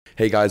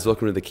Hey guys,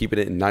 welcome to the Keeping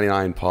It in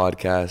 99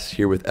 podcast,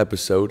 here with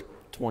episode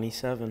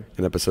 27.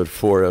 And episode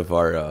 4 of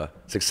our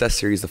success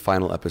series, the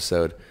final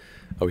episode.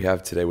 We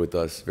have today with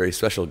us a very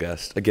special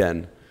guest,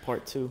 again.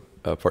 Part 2.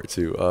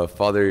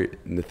 Father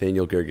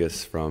Nathanael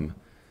Guirguis from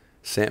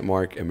St.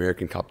 Mark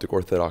American Coptic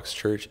Orthodox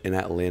Church in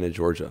Atlanta,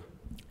 Georgia.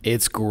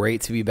 It's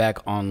great to be back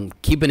on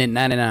Keeping It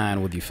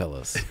 99 with you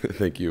fellas.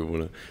 Thank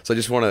you. So I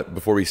just want to,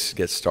 before we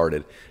get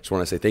started, just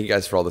want to say thank you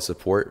guys for all the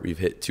support. We've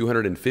hit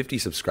 250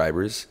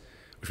 subscribers,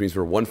 which means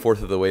we're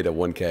 1/4 of the way to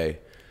 1K.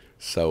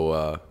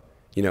 So,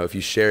 if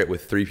you share it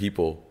with 3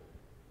 people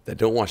that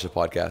don't watch the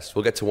podcast,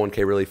 we'll get to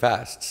 1K really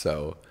fast.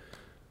 So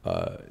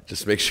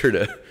just make sure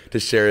to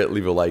share it,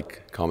 leave a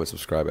like, comment,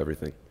 subscribe,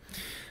 everything.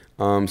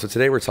 So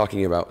today we're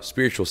talking about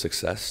spiritual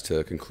success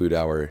to conclude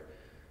our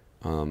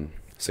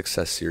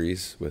success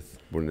series with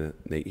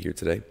Nate here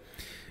today.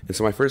 And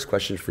so my first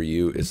question for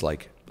you is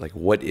like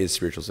what is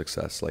spiritual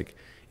success? Like,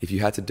 if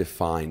you had to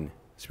define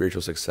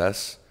spiritual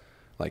success,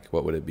 like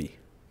what would it be?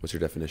 What's your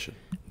definition?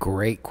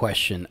 Great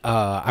question.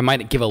 I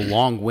might give a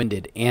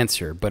long-winded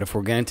answer, but if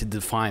we're going to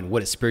define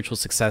what is spiritual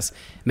success,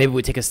 maybe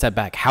we take a step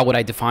back. How would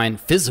I define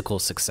physical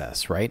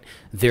success, right?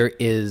 There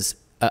is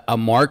a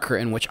marker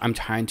in which I'm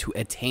trying to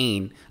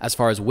attain as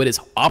far as what is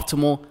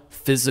optimal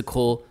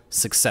physical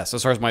success,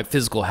 as far as my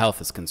physical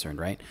health is concerned,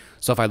 right?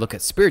 So if I look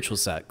at spiritual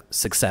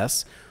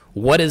success,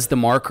 what is the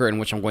marker in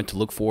which I'm going to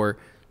look for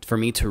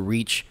me to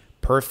reach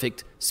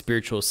perfect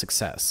spiritual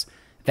success?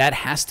 That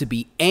has to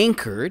be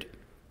anchored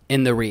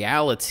in the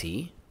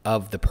reality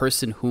of the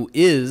person who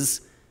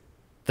is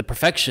the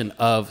perfection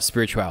of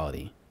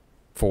spirituality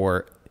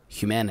for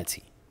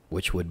humanity,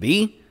 which would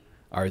be,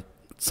 our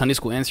Sunday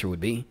school answer would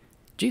be,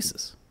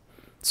 Jesus.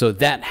 So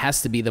that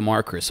has to be the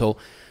marker. So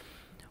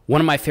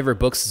one of my favorite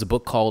books is a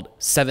book called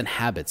 7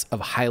 Habits of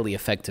Highly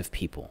Effective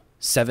People.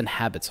 7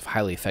 Habits of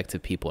Highly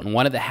Effective People. And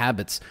one of the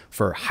habits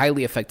for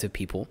highly effective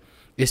people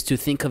is to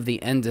think of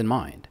the end in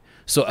mind.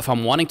 So if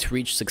I'm wanting to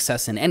reach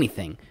success in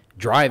anything,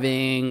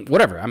 driving,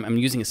 whatever, I'm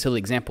using a silly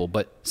example,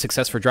 but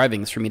success for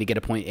driving is for me to get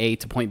a point A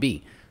to point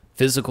B.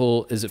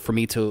 Physical is it for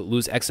me to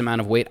lose X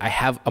amount of weight. I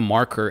have a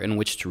marker in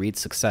which to reach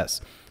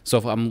success. So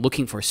if I'm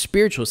looking for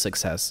spiritual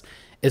success,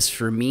 it's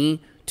for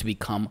me to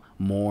become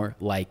more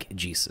like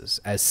Jesus.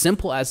 As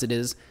simple as it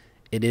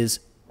is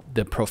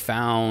the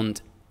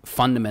profound,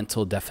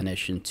 fundamental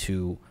definition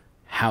to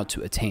how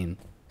to attain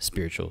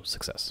spiritual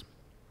success.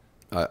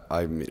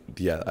 I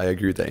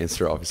agree with that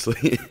answer,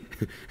 obviously.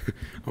 I'm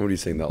going to be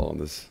saying that on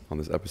this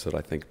episode,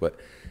 I think. But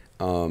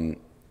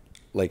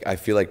I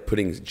feel like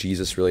putting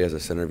Jesus really as the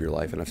center of your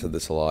life, and I've said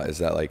this a lot, is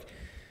that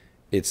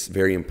it's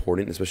very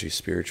important, especially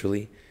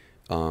spiritually.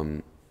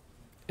 And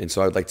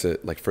so I'd like to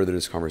further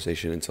this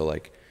conversation into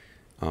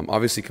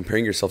obviously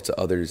comparing yourself to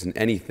others in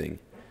anything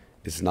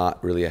is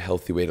not really a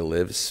healthy way to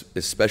live,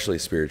 especially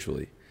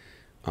spiritually.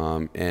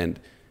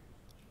 And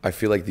I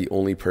feel like the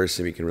only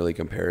person we can really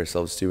compare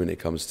ourselves to when it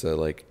comes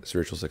to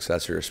spiritual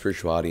success or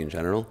spirituality in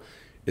general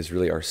is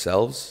really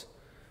ourselves,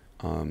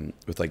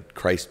 with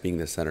Christ being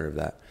the center of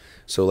that.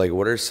 So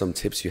what are some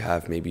tips you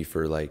have maybe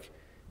for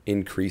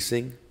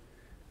increasing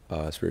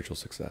spiritual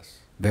success?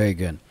 Very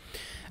good.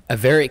 A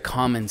very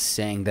common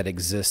saying that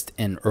exists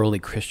in early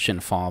Christian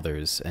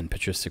fathers and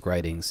patristic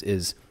writings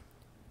is,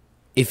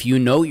 if you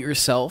know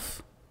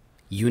yourself,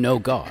 you know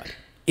God.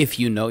 If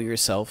you know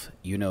yourself,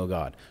 you know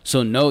God.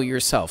 So know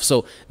yourself.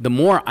 So the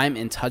more I'm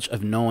in touch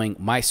of knowing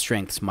my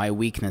strengths, my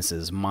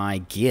weaknesses, my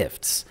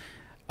gifts,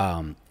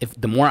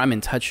 the more I'm in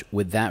touch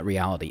with that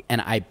reality,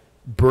 and I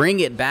bring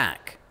it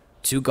back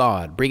to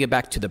God, bring it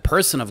back to the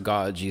person of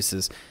God,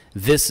 Jesus,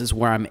 this is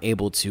where I'm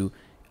able to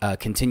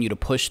continue to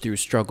push through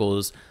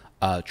struggles,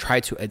 try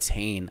to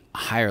attain a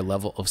higher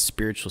level of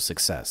spiritual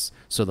success.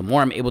 So the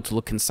more I'm able to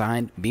look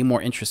inside, be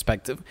more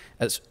introspective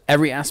as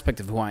every aspect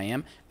of who I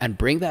am, and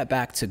bring that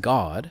back to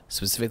God,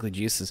 specifically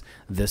Jesus,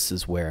 this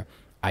is where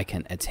I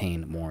can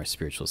attain more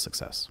spiritual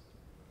success.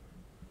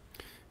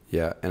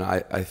 Yeah, and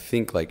I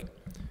think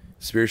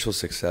spiritual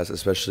success,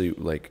 especially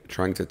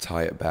trying to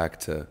tie it back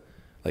to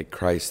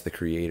Christ, the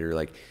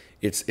creator,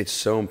 it's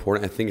so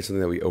important. I think it's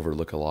something that we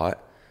overlook a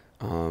lot.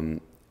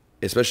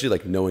 Especially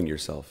knowing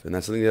yourself, and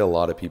that's something that a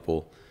lot of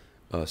people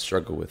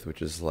struggle with,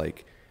 which is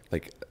like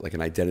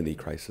an identity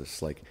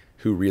crisis.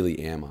 Who really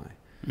am I?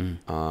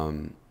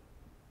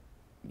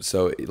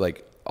 So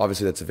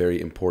obviously that's a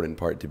very important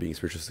part to being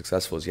spiritually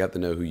successful, is you have to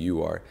know who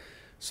you are.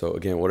 So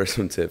again, what are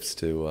some tips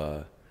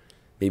to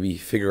maybe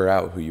figure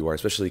out who you are,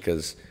 especially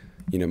because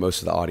most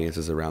of the audience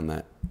is around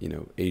that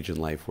age in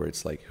life where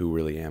it's who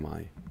really am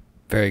I?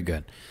 Very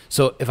good.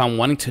 So if I'm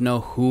wanting to know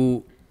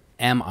who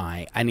am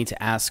I need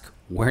to ask,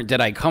 where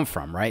did I come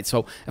from, right?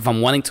 So if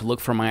I'm wanting to look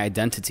for my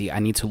identity, I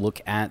need to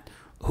look at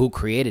who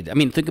created it. I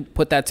mean,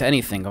 put that to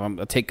anything.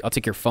 I'll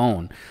take your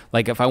phone.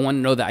 If I want to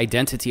know the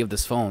identity of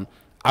this phone,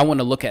 I want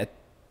to look at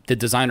the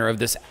designer of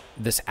this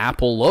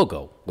Apple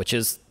logo, which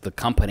is the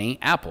company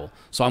Apple.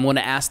 So I'm going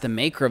to ask the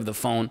maker of the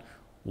phone,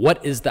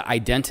 what is the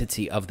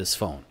identity of this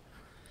phone?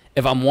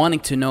 If I'm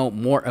wanting to know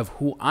more of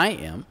who I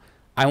am,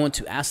 I want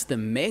to ask the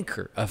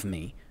maker of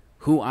me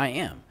who I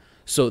am.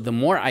 So the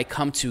more I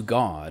come to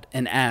God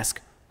and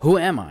ask, who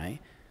am I?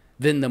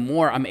 Then the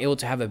more I'm able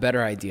to have a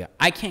better idea.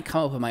 I can't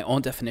come up with my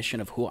own definition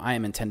of who I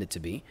am intended to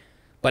be,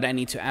 but I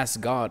need to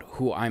ask God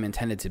who I'm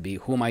intended to be,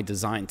 who am I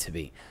designed to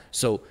be.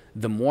 So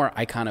the more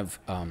I kind of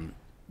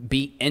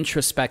be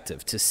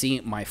introspective to see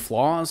my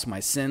flaws,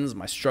 my sins,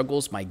 my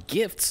struggles, my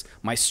gifts,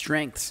 my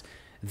strengths,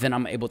 then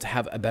I'm able to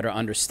have a better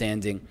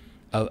understanding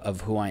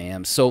of who I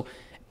am. So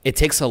it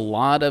takes a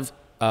lot of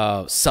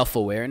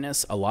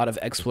self-awareness, a lot of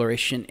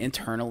exploration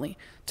internally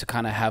to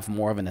kind of have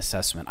more of an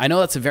assessment. I know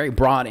that's a very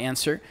broad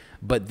answer,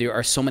 but there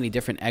are so many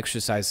different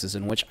exercises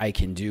in which I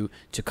can do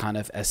to kind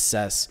of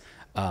assess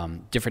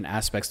different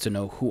aspects to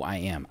know who I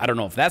am. I don't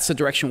know if that's the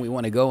direction we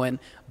want to go in,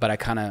 but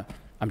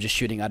I'm just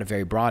shooting out a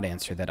very broad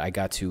answer that I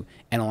got to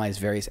analyze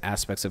various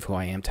aspects of who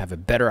I am to have a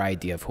better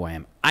idea of who I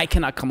am. I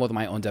cannot come up with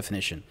my own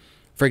definition.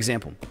 For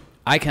example,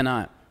 I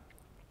cannot,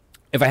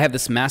 if I have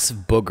this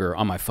massive booger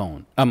on my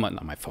phone,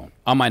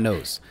 on my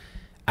nose,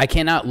 I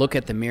cannot look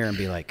at the mirror and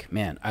be like,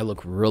 man, I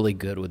look really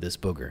good with this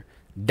booger.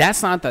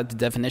 That's not the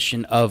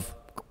definition of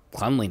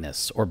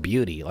cleanliness or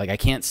beauty. Like, I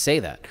can't say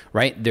that,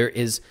 right? There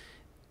is,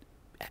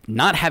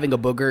 not having a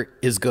booger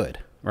is good,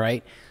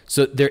 right?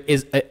 So there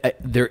is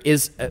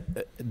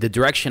the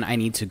direction I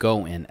need to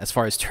go in as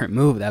far as to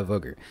remove that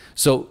booger.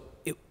 So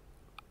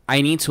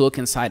I need to look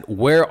inside.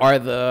 Where are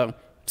the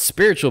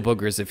spiritual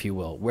boogers, if you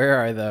will? Where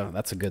are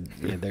that's a good,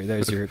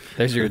 there's your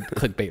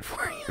clickbait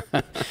for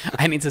you.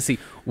 I need to see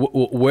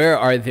where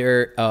are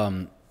there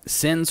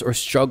sins or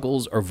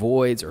struggles or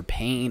voids or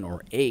pain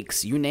or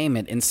aches, you name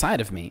it, inside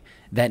of me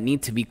that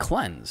need to be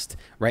cleansed,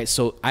 right?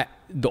 So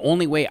the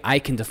only way I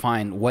can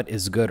define what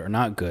is good or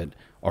not good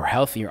or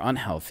healthy or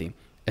unhealthy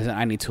is that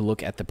I need to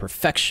look at the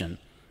perfection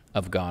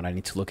of God. I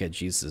need to look at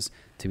Jesus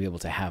to be able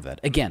to have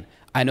that. Again,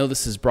 I know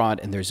this is broad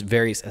and there's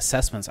various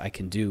assessments I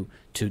can do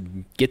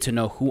to get to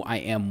know who I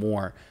am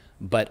more,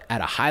 but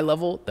at a high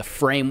level, the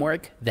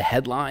framework, the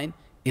headline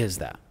is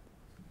that.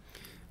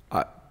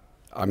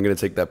 I'm going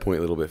to take that point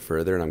a little bit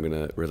further, and I'm going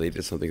to relate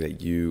to something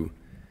that it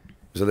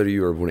was either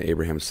you or one of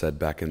Abraham said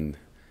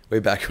way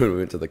back when we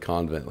went to the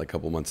convent like a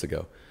couple months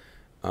ago.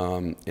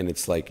 And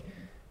it's like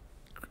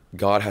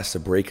God has to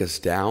break us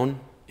down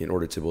in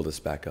order to build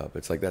us back up.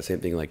 It's like that same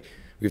thing. Like,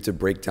 we have to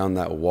break down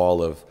that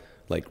wall of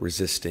like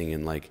resisting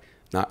and like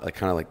not like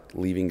kind of like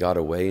leaving God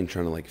away and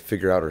trying to like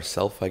figure out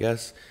ourselves, I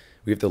guess.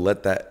 We have to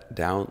let that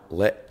down,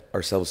 let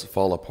ourselves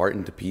fall apart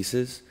into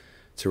pieces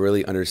to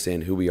really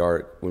understand who we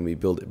are when we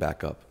build it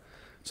back up.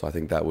 So I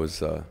think that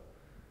was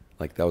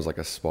like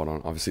a spot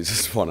on, obviously it's a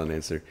spot on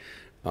answer.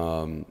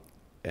 And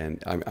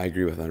I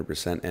agree with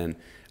 100%. And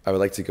I would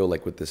like to go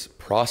like with this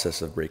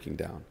process of breaking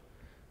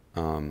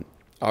down.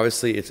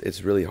 Obviously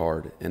it's really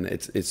hard, and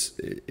it's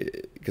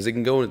because it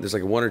can go, there's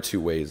like one or two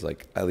ways,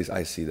 like at least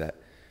I see that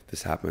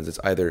this happens. It's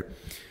either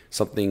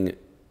something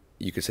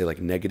you could say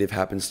like negative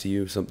happens to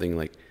you, something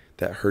like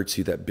that hurts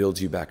you, that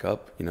builds you back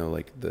up,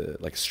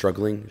 like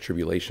struggling,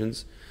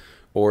 tribulations,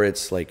 or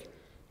it's like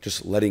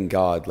just letting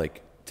God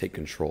like take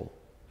control.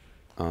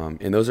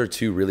 And those are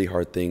two really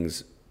hard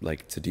things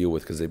like to deal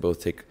with because they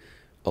both take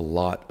a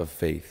lot of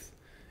faith,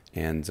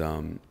 and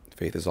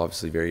faith is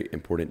obviously very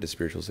important to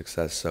spiritual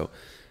success. So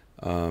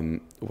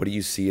what do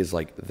you see as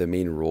like the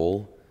main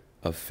role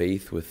of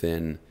faith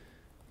within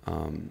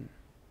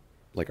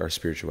like our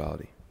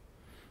spirituality?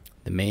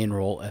 The main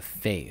role of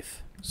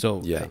faith.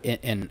 So yeah.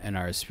 in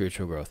our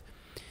spiritual growth,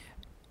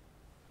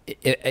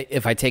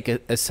 if I take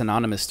a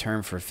synonymous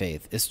term for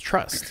faith, is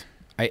trust.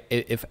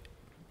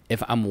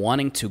 If I'm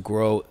wanting to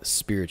grow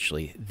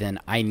spiritually, then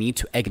I need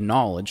to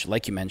acknowledge,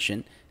 like you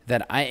mentioned,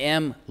 that I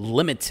am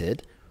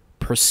limited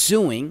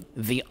pursuing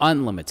the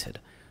unlimited.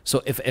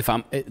 So if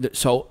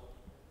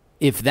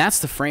that's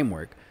the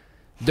framework,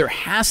 there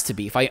has to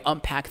be, if I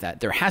unpack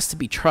that, there has to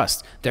be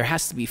trust. There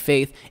has to be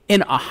faith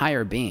in a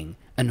higher being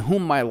and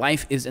whom my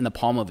life is in the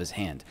palm of his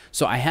hand.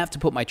 So I have to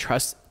put my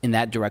trust in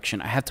that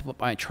direction. I have to put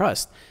my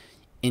trust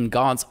in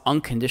God's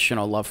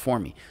unconditional love for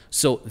me.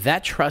 So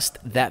that trust,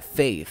 that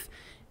faith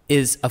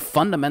is a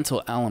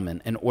fundamental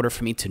element in order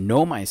for me to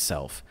know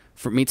myself,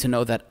 for me to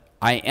know that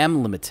I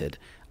am limited,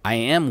 I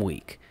am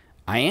weak,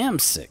 I am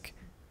sick,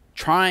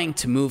 trying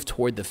to move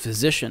toward the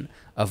physician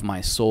of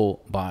my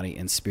soul, body,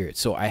 and spirit.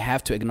 So I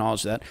have to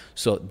acknowledge that.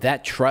 So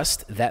that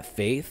trust, that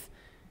faith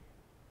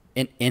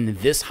in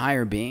this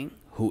higher being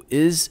who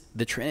is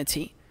the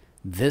Trinity,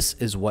 this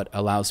is what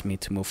allows me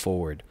to move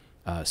forward.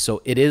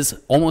 So it is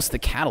almost the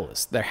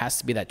catalyst. There has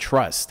to be that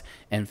trust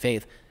and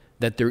faith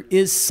that there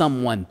is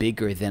someone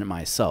bigger than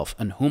myself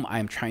and whom I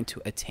am trying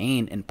to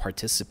attain and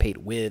participate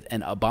with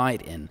and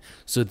abide in.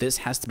 So this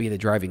has to be the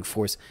driving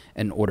force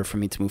in order for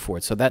me to move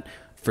forward. So that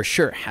for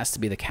sure has to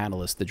be the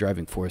catalyst, the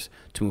driving force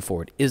to move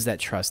forward. Is that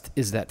trust?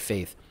 Is that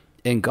faith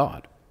in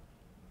God?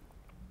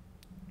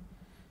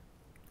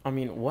 I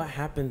mean, what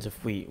happens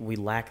if we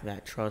lack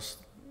that trust,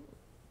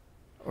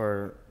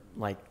 or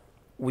like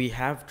we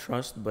have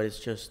trust, but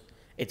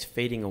it's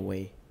fading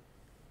away?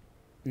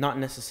 Not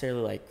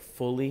necessarily like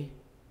fully,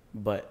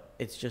 but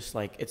it's just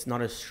like it's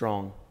not as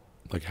strong.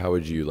 Like, how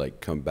would you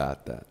like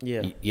combat that?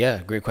 Yeah.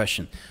 Yeah, great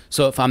question.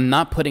 So if I'm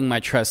not putting my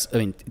trust, I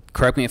mean,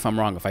 correct me if I'm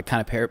wrong. If I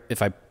kind of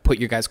if I put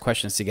your guys'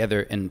 questions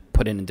together and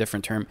put in a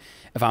different term,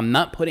 if I'm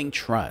not putting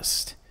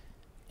trust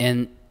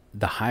in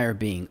the higher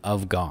being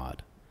of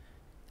God,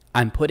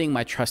 I'm putting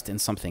my trust in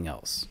something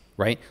else,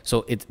 right?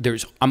 So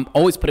I'm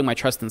always putting my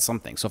trust in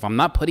something. So if I'm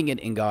not putting it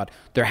in God,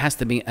 there has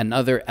to be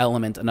another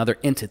element, another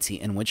entity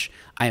in which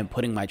I am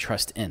putting my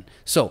trust in.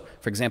 So,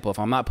 for example, if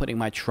I'm not putting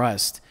my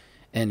trust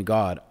in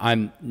God,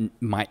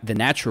 the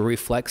natural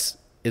reflex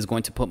is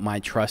going to put my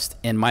trust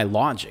in my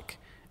logic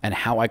and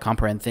how I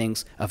comprehend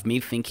things, of me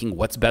thinking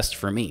what's best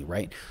for me,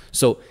 right?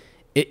 So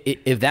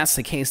if that's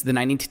the case, then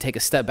I need to take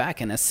a step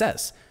back and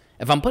assess.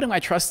 If I'm putting my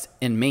trust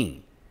in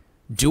me,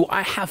 do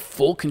I have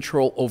full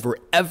control over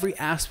every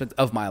aspect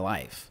of my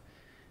life?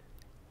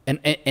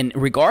 And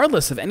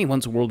regardless of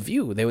anyone's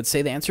worldview, they would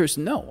say the answer is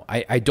no.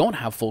 I don't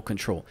have full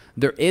control.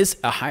 There is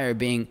a higher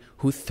being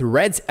who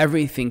threads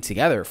everything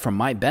together for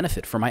my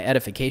benefit, for my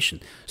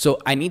edification. So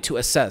I need to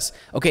assess,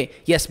 okay,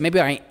 yes,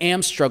 maybe I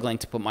am struggling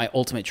to put my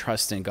ultimate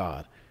trust in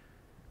God.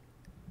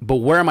 But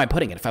where am I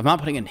putting it? If I'm not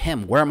putting it in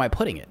him, where am I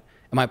putting it?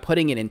 Am I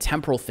putting it in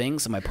temporal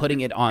things? Am I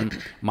putting it on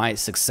my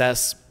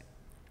success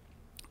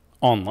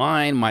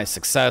online, my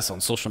success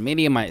on social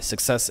media, my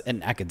success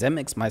in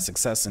academics, my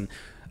success in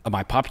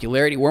my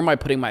popularity? Where am I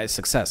putting my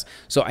success?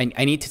 So I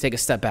need to take a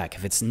step back.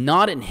 If it's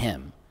not in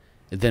him,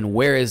 then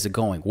where is it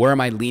going? Where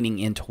am I leaning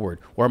in toward?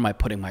 Where am I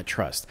putting my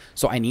trust?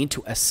 So I need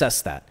to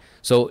assess that.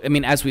 So, I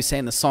mean, as we say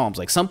in the Psalms,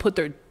 like some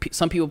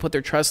people put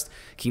their trust,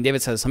 King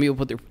David says, some people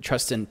put their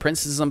trust in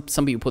princes,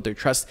 some people put their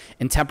trust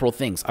in temporal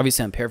things.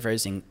 Obviously, I'm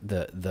paraphrasing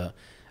the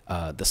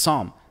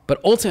Psalm, but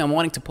ultimately I'm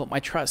wanting to put my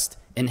trust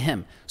in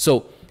him.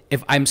 So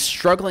if I'm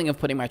struggling of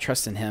putting my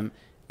trust in him,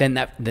 then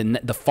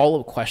the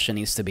follow-up question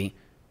needs to be,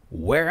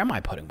 where am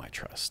I putting my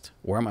trust?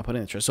 Where am I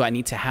putting the trust? So I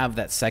need to have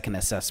that second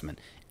assessment.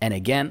 And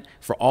again,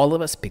 for all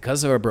of us,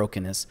 because of our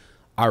brokenness,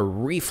 our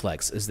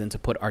reflex is then to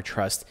put our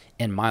trust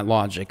in my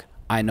logic.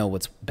 I know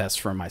what's best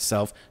for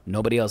myself.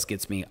 Nobody else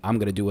gets me. I'm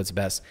going to do what's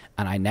best.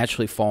 And I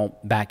naturally fall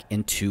back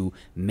into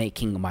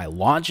making my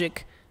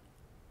logic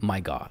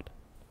my God.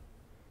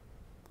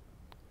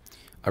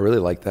 I really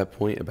like that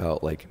point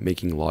about like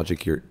making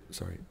logic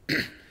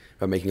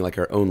about making like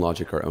our own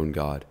logic our own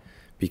God,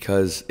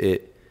 because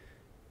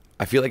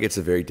I feel like it's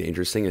a very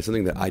dangerous thing. It's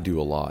something that I do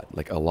a lot,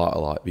 like a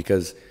lot,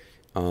 because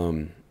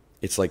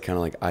it's like kind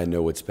of like I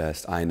know what's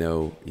best. I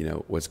know,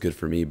 what's good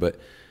for me. But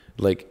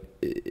like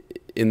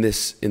in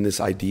this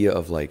idea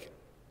of like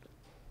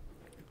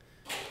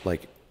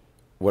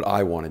what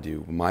I want to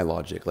do, my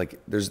logic, like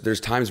there's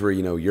times where,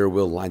 your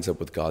will lines up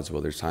with God's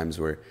will. There's times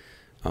where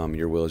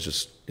your will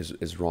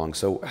is wrong.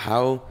 So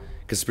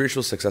because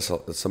spiritual success, a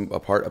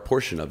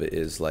portion of it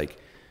is like,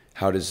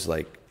 how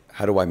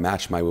do I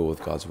match my will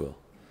with God's will?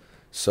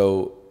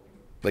 So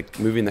like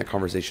moving that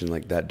conversation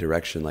like that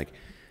direction, like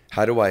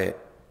how do I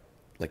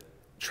like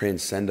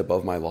transcend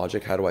above my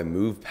logic? How do I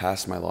move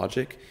past my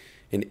logic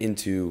and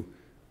into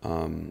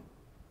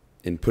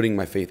in putting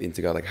my faith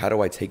into God? Like how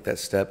do I take that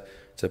step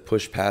to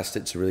push past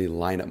it to really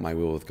line up my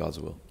will with God's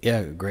will?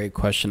 Yeah, great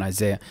question,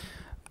 Isaiah.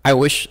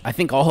 I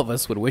think all of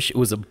us would wish it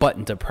was a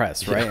button to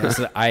press, right?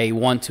 Yeah. I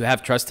want to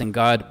have trust in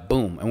God,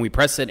 boom. And we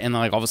press it and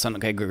like all of a sudden,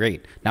 okay,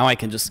 great. Now I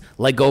can just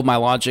let go of my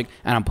logic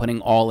and I'm putting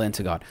all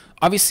into God.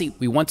 Obviously,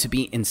 we want to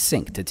be in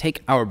sync, to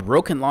take our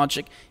broken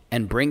logic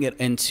and bring it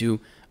into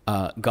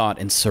God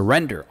and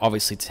surrender,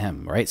 obviously, to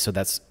him, right? So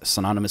that's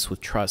synonymous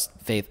with trust,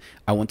 faith.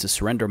 I want to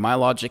surrender my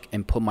logic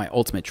and put my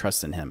ultimate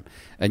trust in him.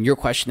 And your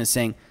question is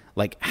saying,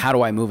 like, how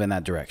do I move in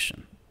that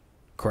direction?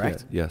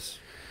 Correct? Yeah, yes.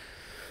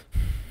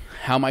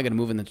 How am I going to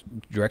move in the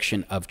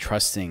direction of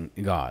trusting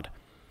God?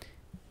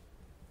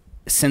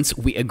 Since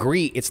we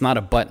agree it's not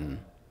a button,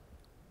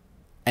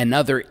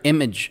 another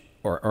image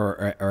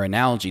or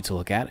analogy to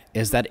look at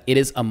is that it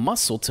is a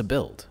muscle to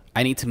build.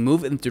 I need to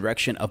move in the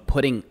direction of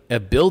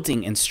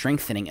building and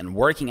strengthening and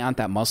working out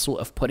that muscle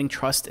of putting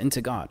trust into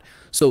God.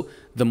 So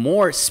the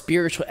more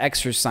spiritual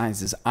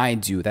exercises I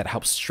do that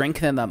help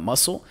strengthen that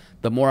muscle,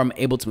 the more I'm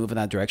able to move in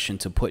that direction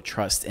to put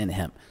trust in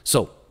him.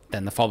 So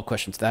then the follow-up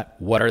question to that,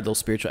 what are those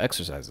spiritual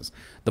exercises?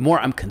 The more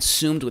I'm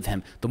consumed with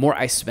him, the more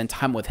I spend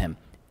time with him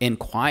in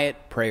quiet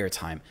prayer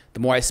time, the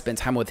more I spend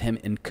time with him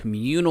in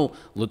communal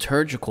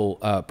liturgical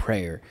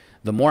prayer,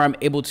 the more I'm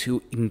able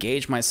to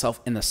engage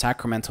myself in the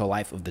sacramental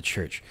life of the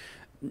church,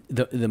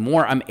 the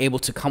more I'm able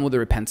to come with a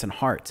repentant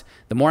heart,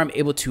 the more I'm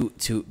able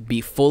to be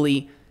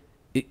fully,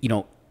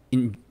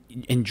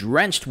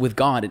 drenched with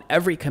God in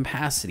every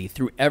capacity,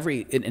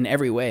 in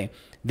every way,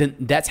 then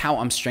that's how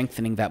I'm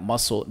strengthening that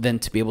muscle then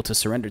to be able to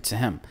surrender to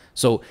him.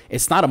 So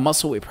it's not a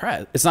muscle we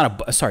press. It's not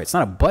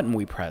a button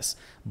we press,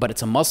 but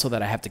it's a muscle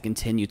that I have to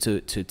continue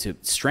to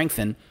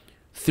strengthen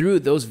through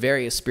those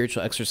various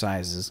spiritual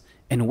exercises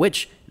in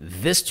which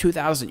this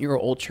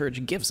 2,000-year-old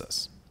church gives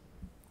us.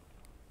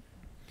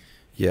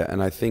 Yeah,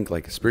 and I think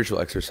like spiritual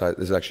exercise,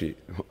 this is actually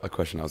a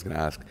question I was going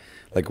to ask.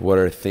 Like what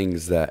are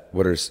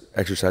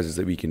exercises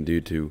that we can do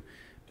to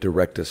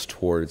direct us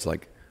towards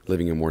like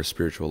living a more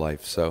spiritual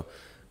life? So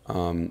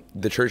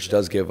the church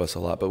does give us a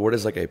lot, but what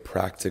is like a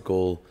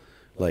practical,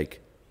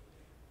 like,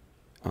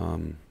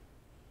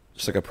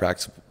 just like a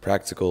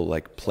practical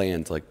like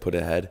plan to like put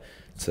ahead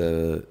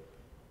to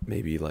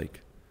maybe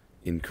like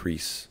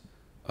increase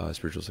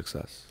spiritual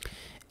success?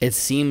 It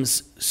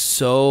seems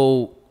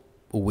so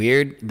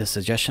weird, the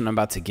suggestion I'm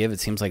about to give. It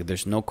seems like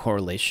there's no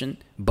correlation,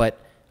 but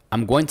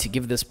I'm going to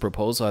give this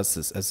proposal as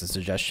a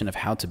suggestion of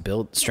how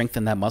to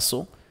strengthen that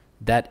muscle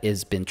that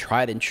has been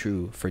tried and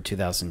true for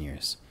 2,000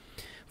 years.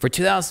 For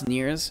 2,000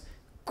 years,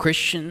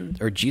 Christian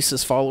or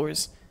Jesus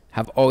followers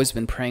have always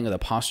been praying with a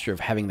posture of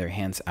having their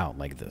hands out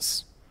like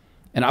this.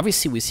 And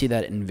obviously we see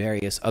that in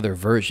various other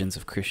versions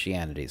of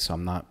Christianity, so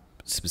I'm not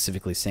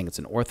specifically saying it's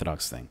an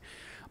Orthodox thing.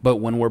 But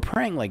when we're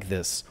praying like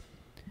this,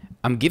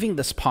 I'm giving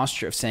this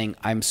posture of saying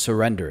I'm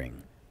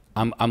surrendering.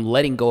 I'm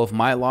letting go of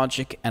my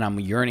logic and I'm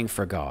yearning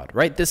for God,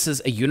 right? This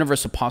is a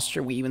universal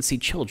posture. We even see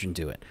children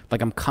do it.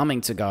 Like I'm coming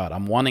to God.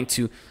 I'm wanting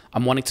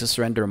to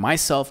surrender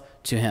myself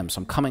to him. So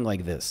I'm coming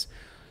like this.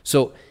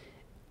 So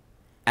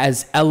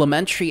as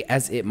elementary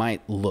as it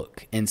might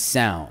look and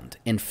sound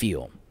and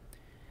feel,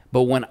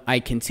 but when I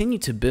continue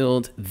to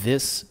build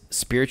this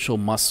spiritual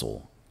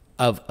muscle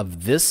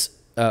of this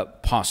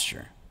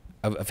posture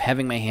of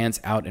having my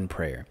hands out in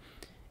prayer,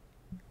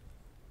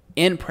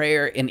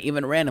 and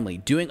even randomly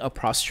doing a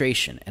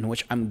prostration in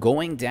which I'm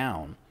going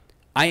down,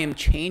 I am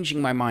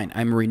changing my mind.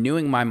 I'm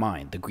renewing my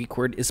mind. The Greek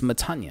word is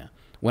metania.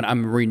 When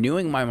I'm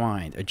renewing my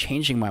mind or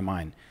changing my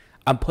mind,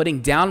 I'm putting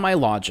down my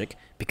logic,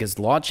 because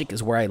logic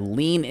is where I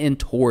lean in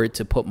toward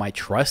to put my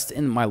trust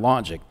in my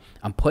logic.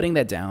 I'm putting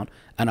that down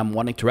and I'm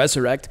wanting to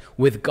resurrect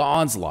with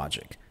God's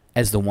logic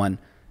as the one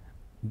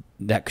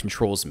that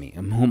controls me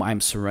and whom I'm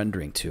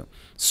surrendering to.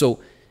 So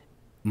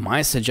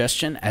my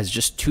suggestion, as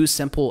just two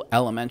simple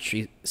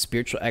elementary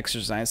spiritual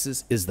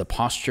exercises, is the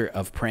posture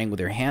of praying with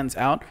your hands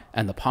out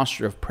and the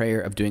posture of prayer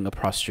of doing a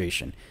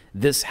prostration.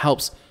 This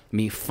helps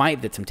me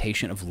fight the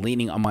temptation of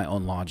leaning on my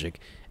own logic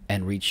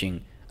and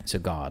reaching to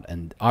God.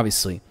 And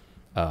obviously,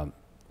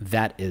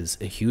 that is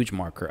a huge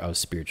marker of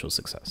spiritual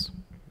success.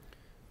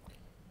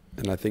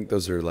 And I think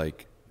those are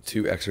like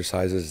two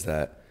exercises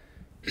that,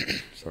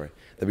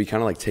 that we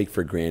kind of like take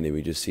for granted.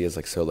 We just see as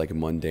like so like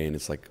mundane.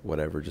 It's like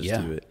whatever,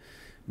 just do it.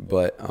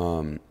 But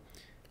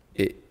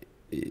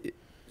it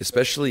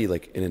especially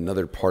like in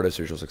another part of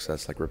spiritual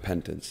success, like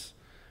repentance,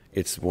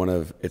 it's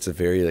a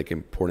very like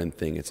important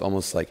thing. It's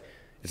almost like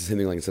it's the same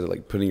thing, like instead of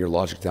like putting your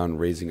logic down,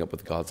 raising up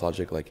with God's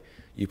logic, like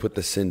you put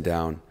the sin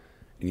down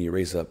and you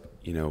raise up,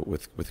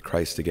 with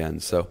Christ again.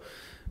 So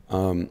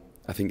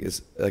I think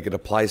it's like it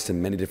applies to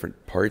many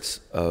different parts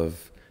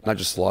of not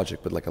just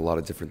logic, but like a lot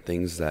of different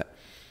things that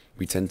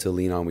we tend to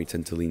lean on, we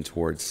tend to lean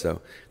towards.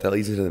 So that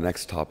leads into the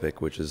next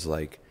topic, which is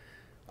like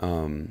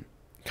kind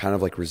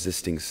of like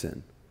resisting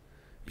sin.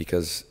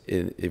 Because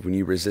when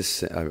you resist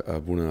sin,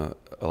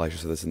 Elisha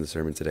said this in the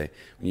sermon today,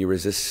 when you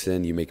resist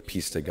sin, you make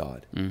peace to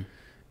God.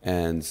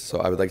 And so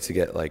I would like to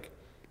get like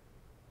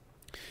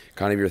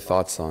kind of your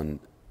thoughts on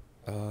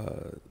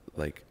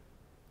like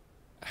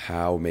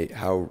how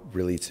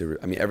really to,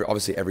 I mean,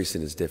 obviously every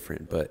sin is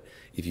different, but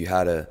if you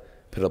had to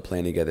put a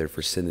plan together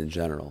for sin in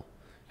general,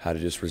 how to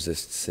just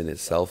resist sin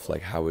itself,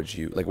 like how would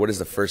you, like what is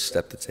the first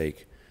step to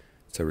take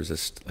to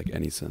resist like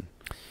any sin?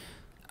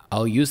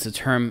 I'll use the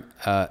term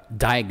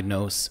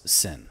diagnose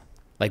sin.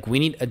 Like we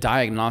need a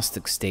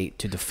diagnostic state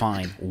to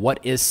define what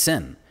is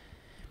sin.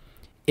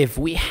 If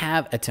we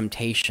have a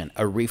temptation,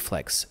 a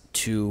reflex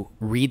to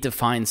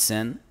redefine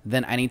sin,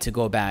 then I need to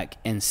go back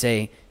and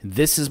say,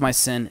 this is my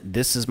sin,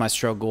 this is my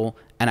struggle,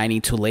 and I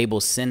need to label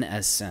sin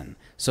as sin.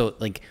 So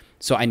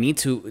I need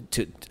to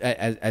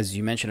as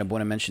you mentioned,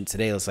 Abuna mentioned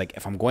today, it's like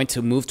if I'm going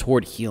to move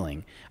toward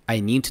healing, I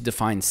need to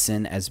define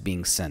sin as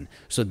being sin.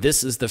 So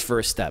this is the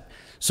first step.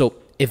 So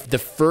if the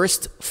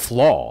first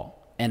flaw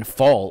and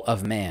fall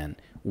of man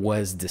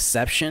was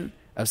deception,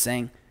 of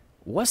saying,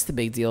 what's the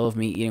big deal of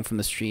me eating from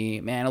this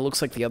tree? Man, it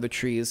looks like the other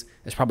trees.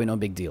 It's probably no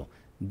big deal.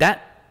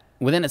 That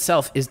within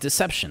itself is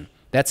deception.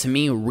 That's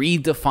me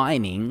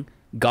redefining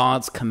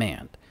God's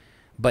command.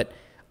 But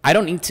I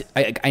don't need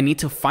to, I need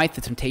to fight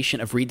the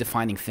temptation of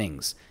redefining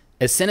things.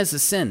 A sin is a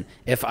sin.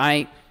 If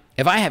I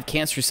have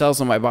cancer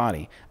cells on my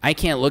body, I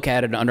can't look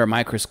at it under a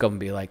microscope and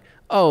be like,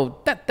 oh,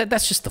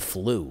 that's just the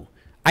flu.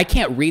 I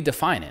can't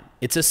redefine it.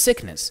 It's a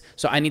sickness.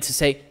 So I need to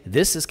say,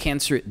 this is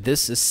cancer,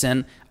 this is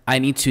sin. I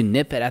need to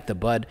nip it at the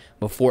bud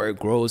before it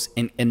grows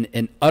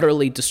and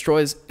utterly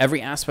destroys every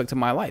aspect of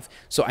my life.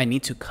 So I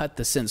need to cut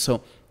the sin.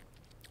 So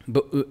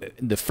but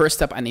the first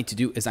step I need to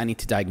do is I need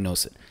to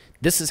diagnose it.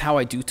 This is how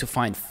I do to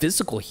find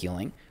physical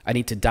healing. I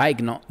need to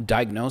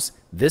diagnose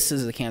this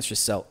is a cancerous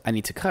cell. I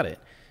need to cut it.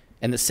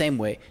 In the same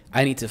way,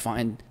 I need to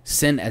find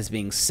sin as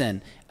being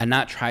sin and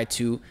not try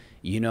to,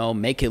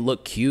 make it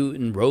look cute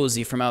and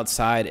rosy from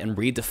outside and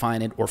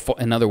redefine it, or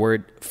in other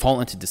words, fall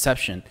into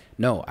deception.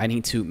 No, I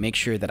need to make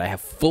sure that I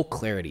have full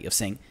clarity of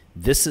saying,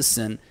 this is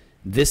sin,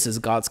 this is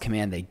God's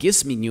command that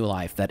gives me new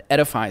life, that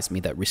edifies me,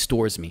 that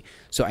restores me.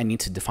 So I need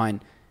to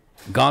define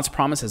God's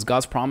promise as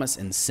God's promise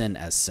and sin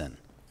as sin.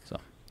 So,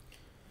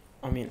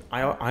 I mean,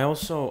 I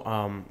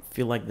also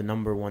feel like the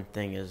number one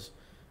thing is,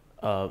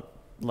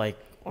 like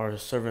our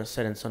servant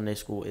said in Sunday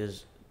school,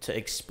 is to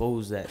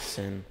expose that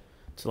sin,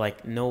 to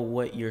like know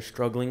what you're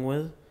struggling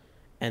with,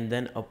 and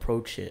then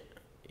approach it,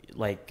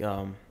 like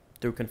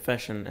through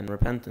confession and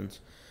repentance.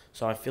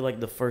 So I feel like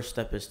the first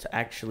step is to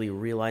actually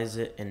realize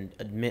it and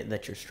admit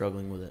that you're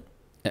struggling with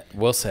it.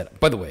 Well said.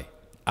 By the way,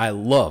 I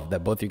love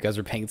that both of you guys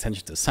are paying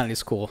attention to Sunday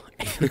school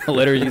and the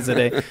liturgy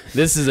today.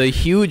 This is a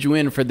huge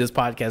win for this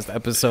podcast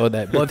episode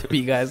that both of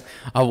you guys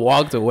have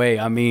walked away.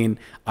 I mean,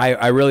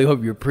 I really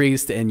hope your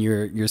priest and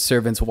your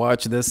servants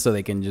watch this so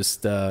they can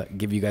just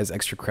give you guys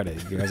extra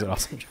credit. You guys are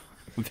awesome job.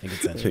 Paying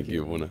attention. Thank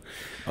you, Mona.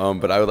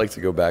 But I would like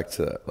to go back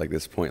to like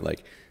this point,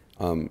 like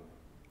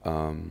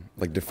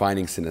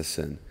defining sin as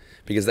sin,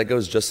 because that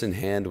goes just in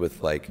hand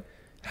with like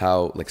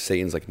how like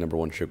Satan's like number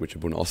one trick, which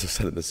Abuna also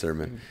said in the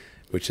sermon,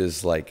 which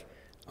is like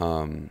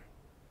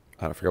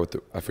I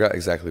forgot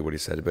exactly what he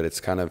said, but it's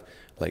kind of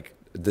like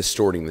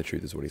distorting the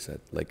truth is what he said.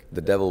 Like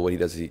the devil, what he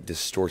does, he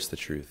distorts the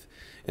truth,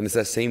 and it's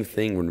that same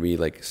thing when we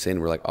like sin.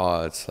 We're like,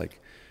 oh, it's like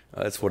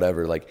it's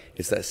whatever. Like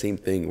it's that same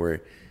thing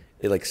where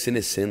it like sin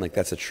is sin, like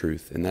that's a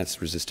truth, and that's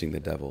resisting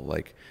the devil.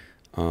 Like,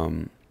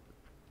 and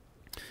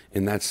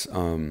that's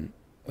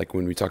like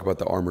when we talk about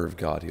the armor of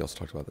God, he also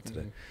talked about that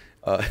today.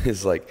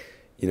 Is like,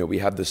 you know, we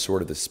have the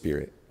sword of the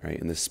Spirit, right?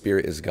 And the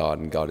Spirit is God,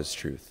 and God is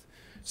truth.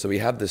 So we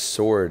have this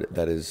sword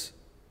that is,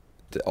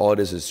 all it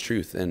is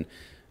truth. And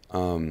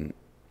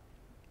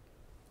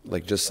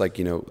like just like,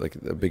 you know, like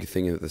the big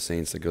thing of the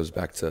saints that goes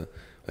back to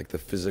like the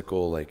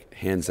physical, like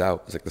hands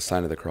out is like the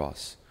sign of the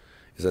cross.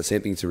 Is that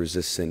same thing to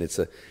resist sin?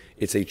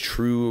 It's a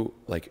true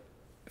like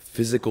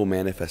physical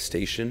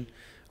manifestation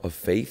of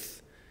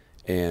faith.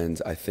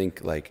 And I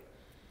think like,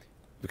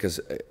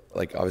 because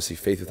like obviously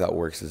faith without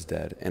works is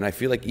dead. And I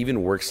feel like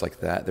even works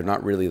like that, they're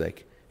not really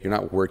like, you're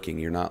not working,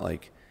 you're not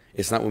like,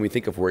 it's not when we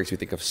think of works, we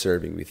think of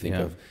serving, we think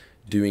of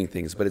doing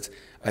things. But it's,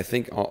 I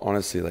think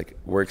honestly, like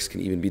works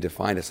can even be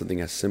defined as something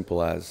as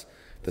simple as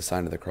the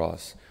sign of the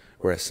cross,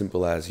 or as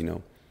simple as, you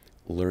know,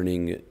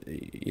 learning,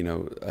 you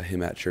know, a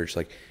hymn at church,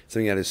 like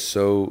something that is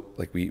so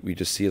like we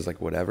just see as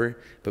like whatever,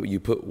 but you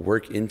put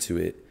work into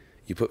it,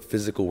 you put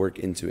physical work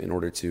into it in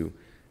order to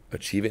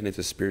achieve it, and it's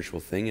a spiritual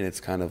thing. And it's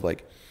kind of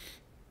like,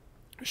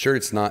 sure,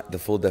 it's not the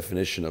full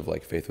definition of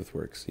like faith with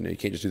works. You know, you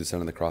can't just do the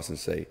sign on the cross and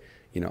say,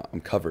 you know,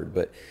 I'm covered.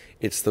 But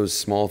it's those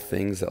small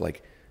things that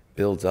like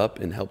build up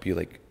and help you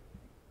like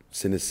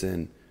sin is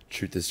sin,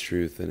 truth is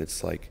truth. And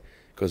it's like,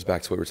 goes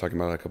back to what we were talking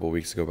about a couple of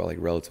weeks ago about like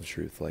relative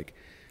truth. Like,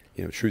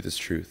 you know, truth is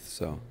truth.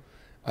 So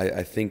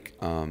I think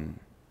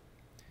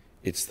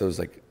it's those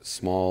like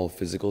small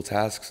physical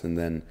tasks, and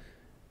then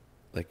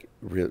like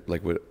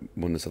like what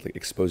one said, like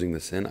exposing the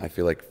sin. I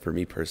feel like for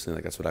me personally,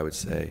 like that's what I would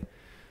say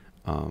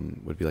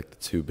would be like the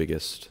two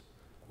biggest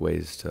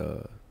ways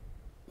to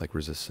like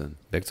resist sin.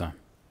 Big time.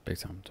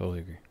 Totally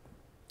agree.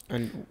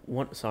 And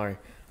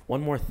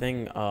one more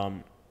thing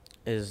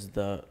is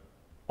the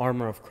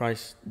armor of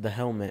Christ, the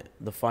helmet,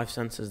 the five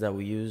senses that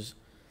we use,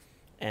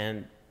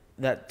 and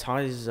that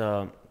ties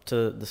to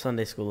the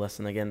Sunday school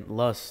lesson again.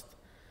 Lust.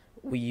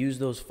 We use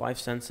those five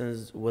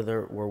senses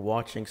whether we're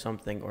watching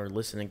something or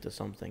listening to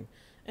something,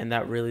 and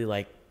that really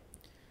like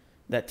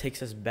that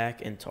takes us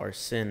back into our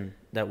sin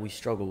that we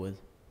struggle with.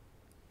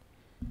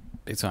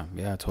 Big time.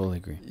 Yeah, I totally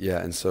agree.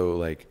 Yeah, and so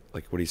like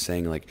what he's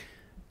saying, like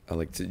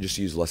to just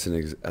use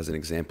lesson as an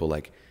example,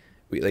 like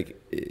we like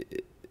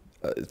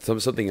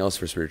something else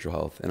for spiritual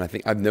health. And I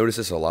think I've noticed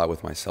this a lot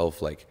with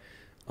myself. Like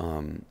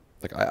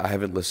I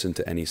haven't listened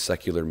to any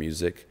secular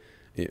music.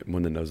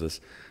 Wanda knows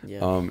this.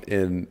 Yeah.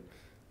 In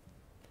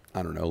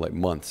I don't know, like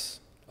months.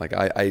 Like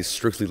I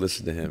strictly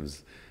listen to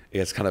hymns.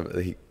 It's kind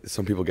of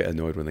some people get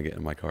annoyed when they get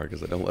in my car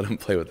because I don't let them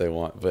play what they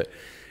want. But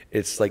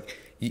it's like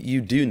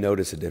you do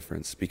notice a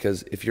difference,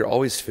 because if you're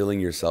always filling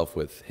yourself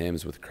with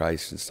hymns, with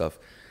Christ and stuff,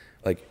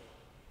 like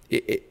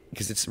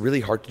because it's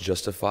really hard to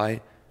justify.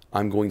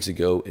 I'm going to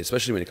go,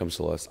 especially when it comes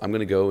to lust, I'm going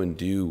to go and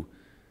do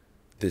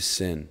this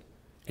sin,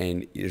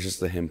 and it's just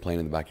the hymn playing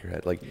in the back of your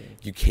head. Like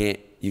you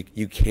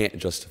can't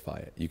justify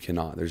it. You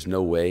cannot. There's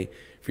no way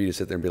for you to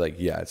sit there and be like,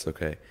 yeah, it's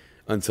okay,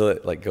 until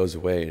it like goes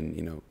away, and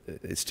you know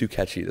it's too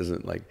catchy. It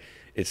doesn't like,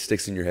 it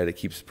sticks in your head. It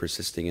keeps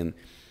persisting, and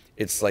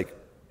it's like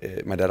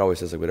my dad always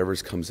says, like whatever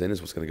comes in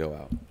is what's going to go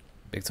out.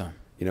 Big time.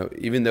 You know,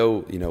 even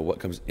though you know what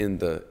comes in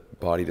the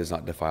body does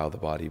not defile the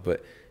body,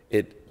 but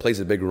it plays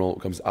a big role.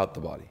 It comes out the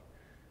body.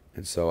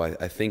 And so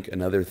I think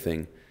another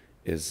thing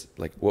is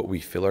like what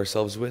we fill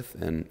ourselves with,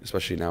 and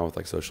especially now with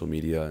like social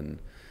media and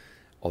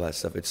all that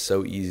stuff, it's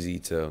so easy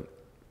to,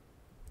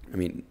 I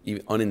mean,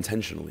 even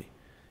unintentionally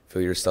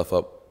fill yourself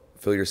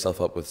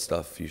up with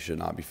stuff you should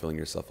not be filling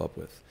yourself up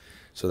with.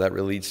 So that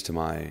really leads to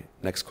my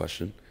next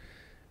question,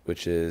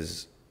 which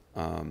is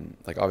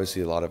like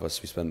obviously a lot of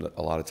us, we spend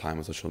a lot of time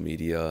on social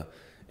media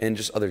and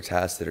just other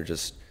tasks that are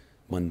just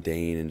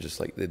mundane and just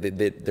like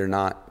they're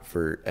not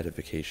for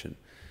edification.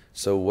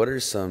 So what are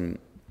some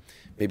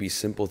maybe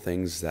simple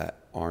things that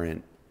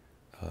aren't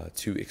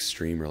too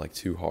extreme or like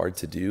too hard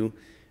to do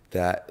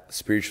that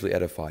spiritually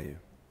edify you?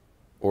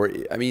 or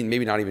I mean,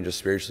 maybe not even just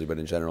spiritually, but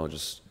in general,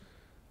 just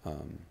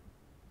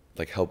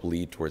like help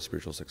lead towards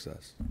spiritual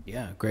success?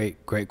 Yeah,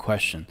 great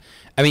question.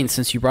 I mean,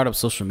 since you brought up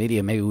social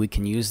media, maybe we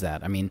can use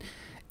that. I mean,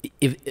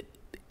 if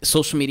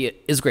social media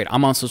is great.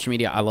 I'm on social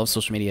media. I love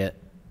social media,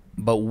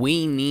 but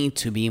we need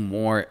to be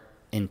more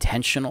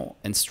intentional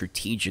and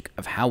strategic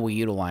of how we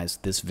utilize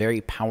this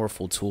very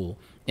powerful tool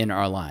in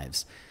our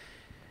lives.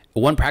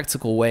 One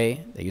practical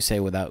way that you say,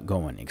 without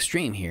going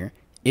extreme here,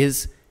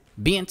 is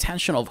be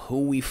intentional of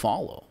who we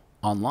follow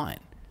online.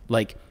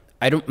 Like,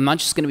 I'm not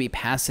just going to be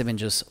passive and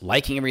just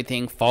liking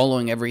everything,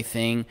 following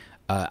everything,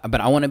 but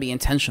I want to be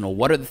intentional.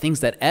 What are the things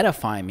that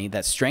edify me,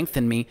 that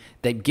strengthen me,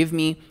 that give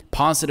me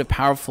positive,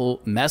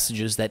 powerful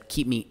messages that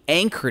keep me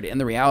anchored in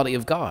the reality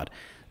of God?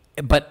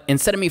 But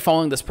instead of me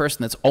following this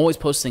person that's always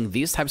posting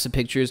these types of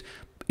pictures,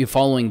 you're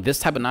following this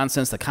type of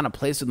nonsense that kind of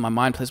plays with my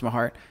mind, plays with my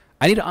heart,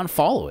 I need to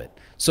unfollow it.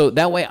 So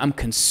that way I'm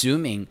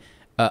consuming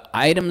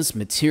items,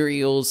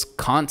 materials,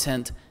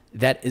 content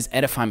that is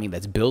edifying me,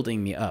 that's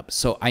building me up.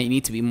 So I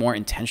need to be more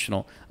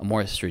intentional and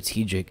more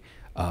strategic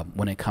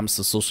when it comes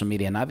to social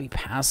media, and not be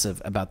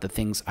passive about the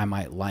things I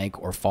might like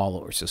or follow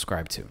or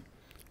subscribe to.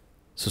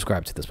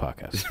 Subscribe to this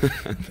podcast.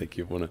 Thank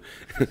you.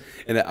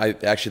 And I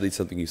actually did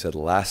something you said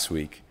last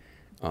week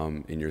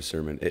in your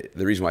sermon.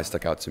 The reason why it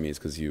stuck out to me is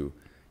because you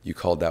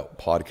called out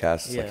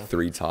podcasts like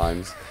 3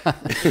 times.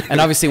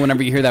 And obviously,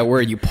 whenever you hear that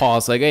word, you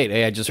pause like,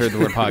 hey, I just heard the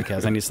word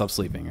podcast. I need to stop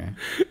sleeping, right?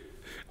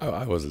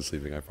 I wasn't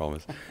sleeping, I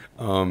promise.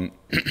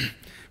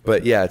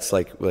 But yeah, it's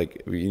like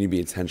you need to be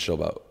intentional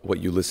about what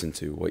you listen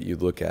to, what you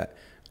look at.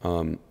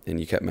 And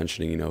you kept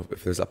mentioning,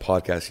 if there's a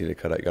podcast you need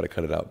to cut out, you got to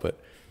cut it out. But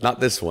not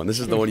this one. This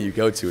is the one you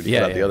go to and you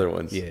cut out the other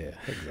ones. Yeah,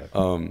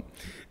 exactly.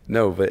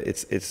 No, but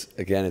it's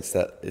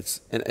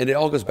and it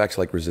all goes back to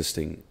like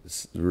resisting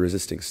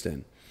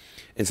sin.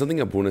 And something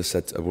Abuna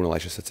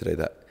Elisha said today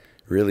that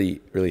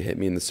really, really hit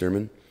me in the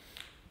sermon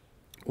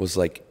was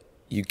like,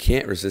 you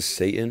can't resist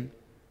Satan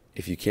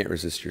if you can't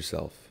resist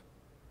yourself.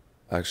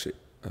 Actually,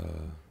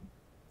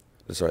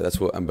 sorry, that's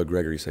what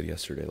Gregory said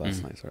yesterday,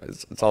 last night. Sorry,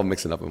 it's all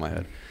mixing up in my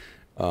head.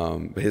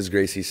 But His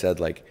Grace, he said,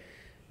 like,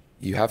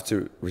 you have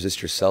to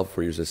resist yourself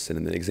before you resist sin.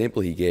 And the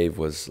example he gave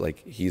was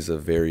like, he's a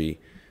very,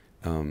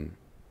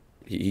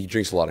 he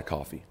drinks a lot of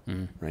coffee,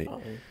 right?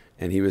 Oh.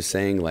 And he was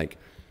saying like,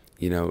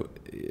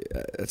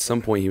 at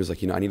some point he was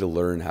like, I need to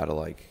learn how to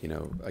like,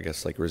 I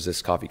guess like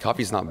resist coffee.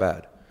 Coffee's not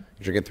bad.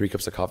 You're drinking 3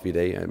 cups of coffee a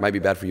day. It might be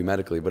bad for you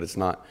medically, but it's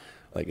not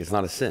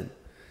a sin.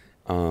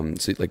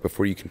 So like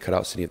before you can cut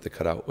out sin, you have to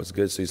cut out what's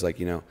good. So he's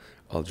like,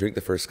 I'll drink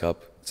the first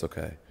cup. It's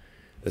okay.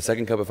 The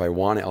second cup, if I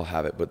want it, I'll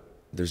have it, but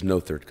there's no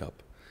third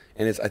cup.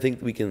 And I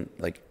think we can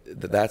like,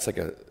 that's like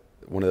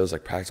one of those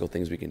like practical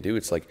things we can do.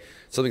 It's like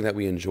something that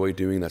we enjoy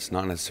doing that's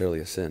not necessarily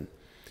a sin.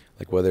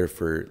 Like whether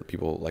for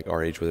people like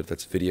our age, whether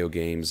that's video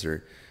games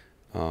or,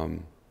 I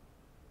don't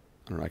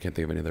know, I can't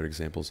think of any other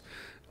examples.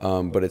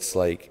 But it's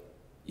like,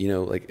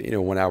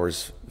 1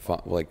 hour's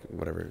fine, like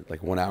whatever,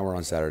 like 1 hour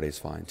on Saturday is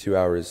fine. 2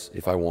 hours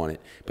if I want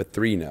it, but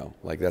 3, no.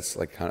 Like that's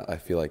like kind of, I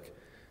feel like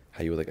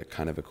how you would like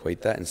kind of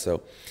equate that. And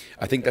so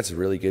I think that's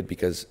really good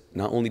because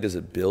not only does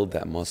it build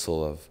that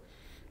muscle of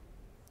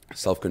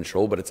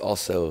self-control, but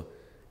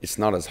it's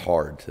not as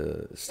hard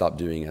to stop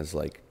doing as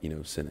like,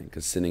 sinning,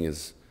 because sinning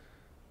is,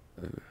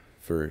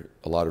 for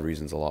a lot of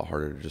reasons, a lot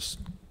harder to just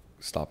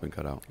stop and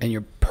cut out. And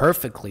you're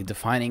perfectly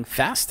defining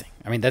fasting.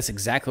 I mean, that's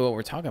exactly what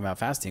we're talking about,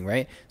 fasting,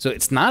 right? So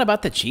it's not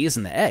about the cheese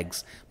and the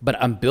eggs, but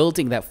I'm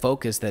building that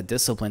focus, that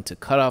discipline to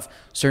cut off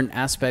certain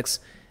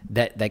aspects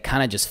that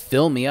kind of just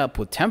fill me up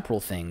with temporal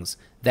things.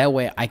 That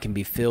way I can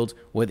be filled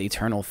with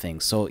eternal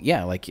things. So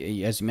yeah, like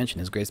as you mentioned,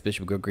 His Grace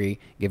Bishop Guirguis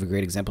gave a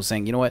great example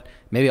saying, you know what,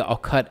 maybe I'll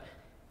cut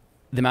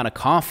the amount of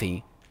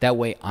coffee. That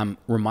way I'm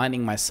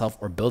reminding myself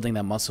or building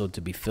that muscle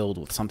to be filled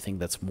with something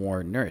that's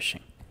more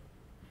nourishing.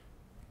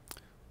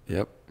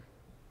 Yep.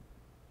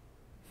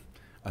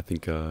 I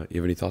think, you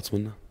have any thoughts,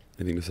 Wanda?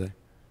 Anything to say?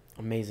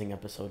 Amazing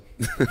episode.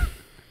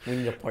 We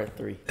need a part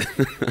 3.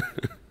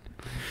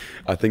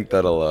 I think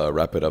that'll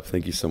wrap it up.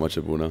 Thank you so much,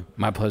 Abuna.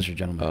 My pleasure,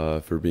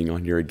 gentlemen. For being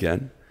on here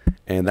again.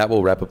 And that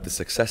will wrap up the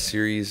Success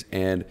Series.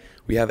 And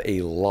we have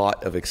a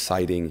lot of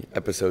exciting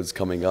episodes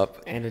coming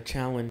up. And a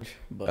challenge.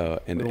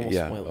 But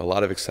a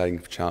lot of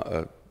exciting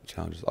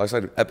challenges. A lot of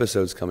exciting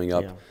episodes coming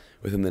up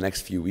within the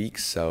next few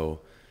weeks. So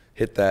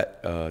hit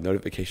that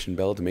notification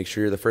bell to make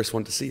sure you're the first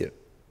one to see it.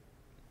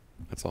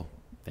 That's all.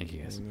 Thank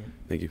you, guys.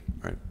 Thank you.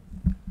 All right.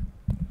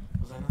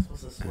 Was I not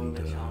supposed to spoil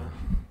the challenge?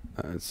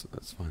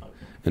 That's fine. Okay.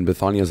 And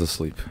Bethania's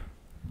asleep.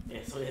 Yeah,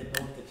 so no one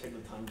to check the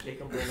time.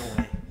 Jacob ran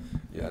away.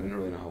 Yeah, I didn't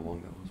really know how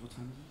long that was. What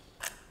time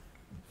is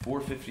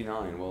it?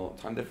 4:59. Well,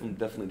 time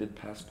definitely did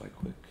pass by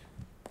quick.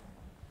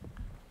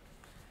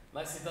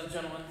 Nicely done,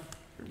 gentlemen.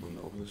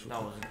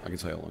 No, I can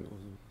tell you how long it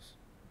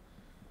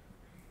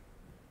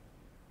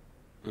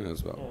was.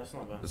 It's about. Yeah, that's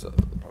not bad. It's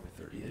probably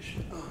 30-ish.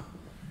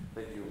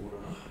 Thank you.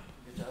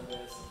 Good job,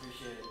 guys.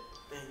 Appreciate it.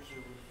 Thank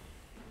you.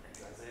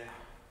 Thanks, Isaiah.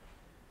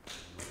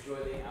 Enjoy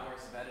the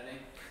hours of editing.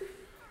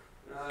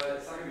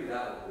 It's not gonna be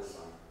that long this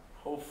time.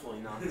 Hopefully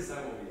not. This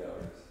time won't be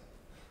hours.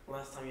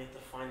 Last time you had to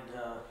find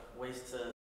ways to